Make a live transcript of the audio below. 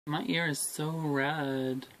My ear is so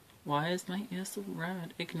red. Why is my ear so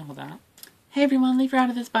red? Ignore that. Hey everyone, Leigh out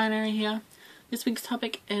of this binary here. This week's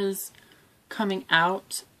topic is coming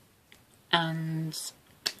out and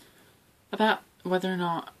about whether or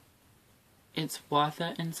not it's worth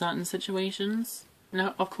it in certain situations.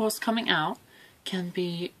 Now, of course, coming out can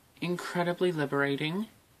be incredibly liberating,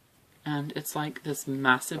 and it's like this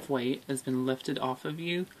massive weight has been lifted off of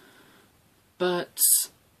you. But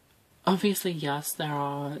obviously, yes, there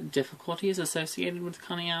are difficulties associated with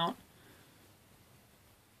coming out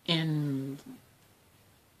in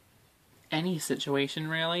any situation,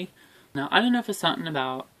 really. Now, I don't know for certain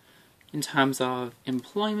about in terms of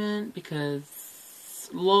employment, because,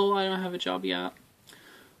 lol, I don't have a job yet.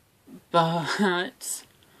 But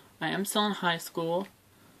I am still in high school,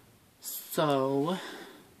 so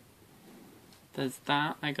there's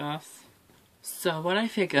that, I guess. So what I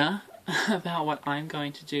figure about what I'm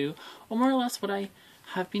going to do, or more or less what I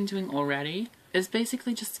have been doing already, is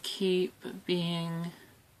basically just keep being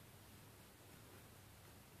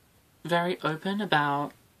very open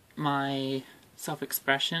about my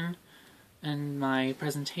self-expression and my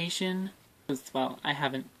presentation. Because, well, I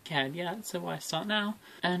haven't cared yet, so why start now?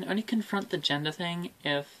 And only confront the gender thing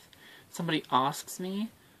if somebody asks me,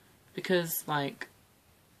 because, like,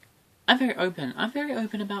 I'm very open. I'm very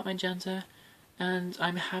open about my gender, and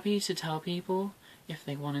I'm happy to tell people if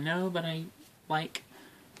they want to know, but I, like,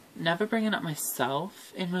 never bring it up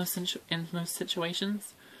myself in most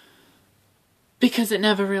situations, because it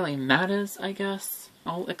never really matters, I guess.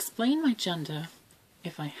 I'll explain my gender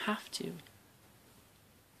if I have to,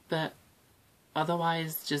 but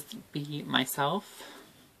otherwise just be myself.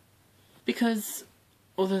 Because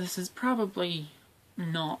although this is probably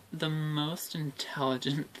not the most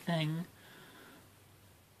intelligent thing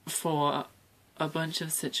for a bunch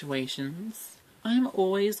of situations, I'm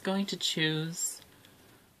always going to choose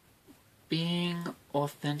being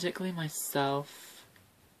authentically myself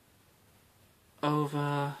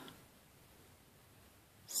over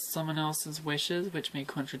someone else's wishes, which may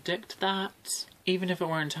contradict that. Even if it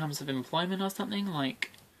were in terms of employment or something,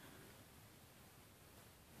 like,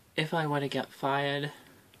 if I were to get fired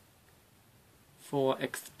for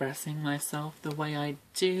expressing myself the way I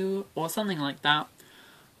do, or something like that,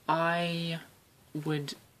 I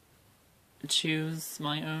would choose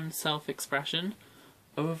my own self-expression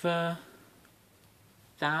over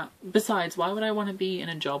that. Besides, why would I want to be in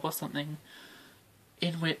a job or something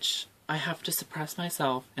in which I have to suppress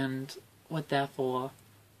myself and would therefore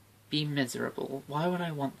be miserable? Why would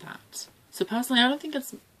I want that? So personally, I don't think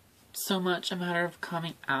it's so much a matter of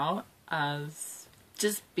coming out as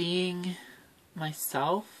just being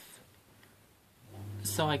myself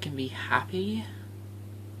so I can be happy,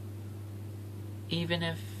 even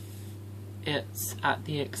if it's at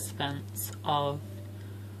the expense of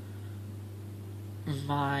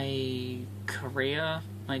my career,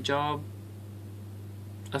 my job,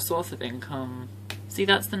 a source of income. See,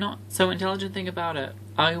 that's the not so intelligent thing about it.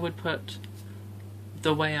 I would put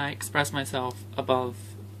the way I express myself above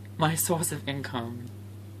my source of income.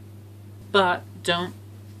 But do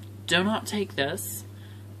not take this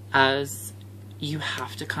as you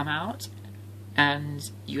have to come out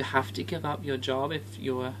and you have to give up your job if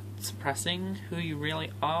you're suppressing who you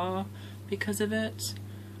really are because of it.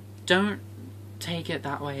 Don't take it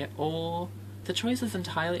that way at all. The choice is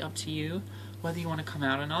entirely up to you, whether you want to come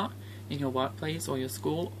out or not, in your workplace or your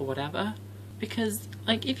school or whatever. Because,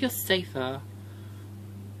 like, if you're safer,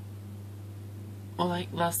 or, like,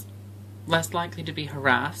 less likely to be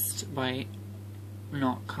harassed by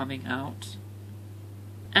not coming out,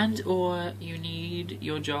 and or you need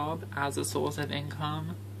your job as a source of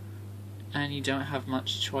income, and you don't have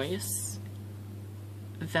much choice,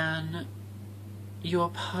 then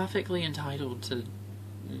you're perfectly entitled to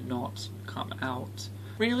not come out.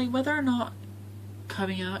 Really, whether or not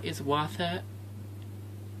coming out is worth it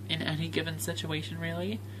in any given situation,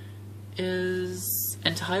 really, is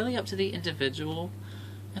entirely up to the individual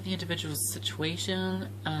and the individual's situation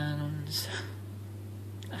and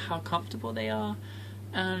how comfortable they are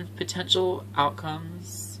and potential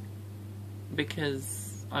outcomes,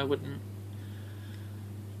 because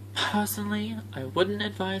personally, I wouldn't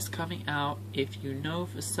advise coming out if you know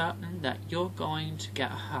for certain that you're going to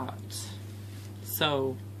get hurt.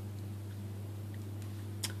 So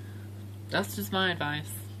that's just my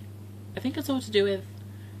advice. I think it's all to do with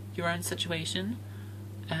your own situation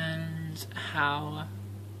and how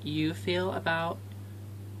you feel about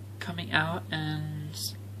coming out and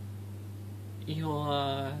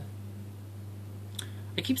your...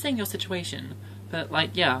 I keep saying your situation, but,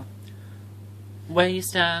 like, yeah, where you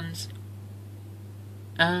stand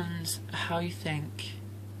and how you think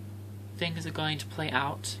things are going to play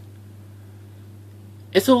out.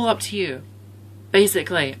 It's all up to you.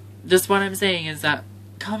 Basically, just what I'm saying is that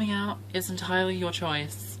coming out is entirely your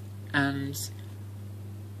choice, and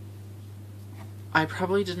I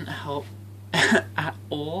probably didn't help at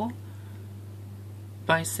all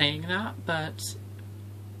by saying that, but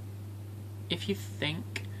if you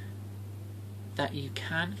think that you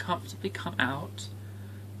can comfortably come out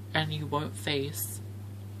and you won't face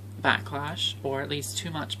backlash, or at least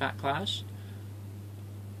too much backlash,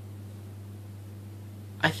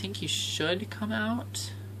 I think you should come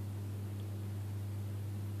out,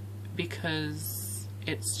 because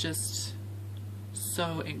it's just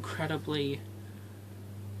so incredibly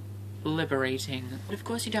liberating. But of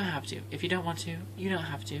course you don't have to. If you don't want to, you don't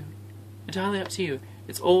have to. Entirely up to you.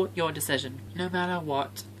 It's all your decision. No matter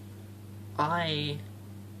what I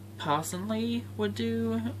personally would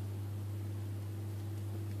do,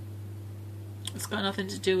 it's got nothing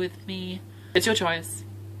to do with me. It's your choice.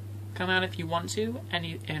 Come out if you want to, and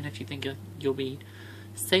if you think you'll be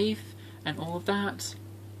safe and all of that.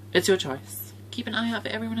 It's your choice. Keep an eye out for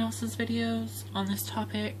everyone else's videos on this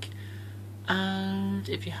topic, and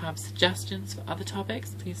if you have suggestions for other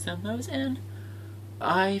topics, please send those in.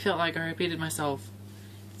 I felt like I repeated myself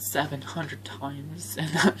 700 times in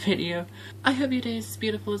that video. I hope your day is as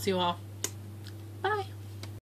beautiful as you are.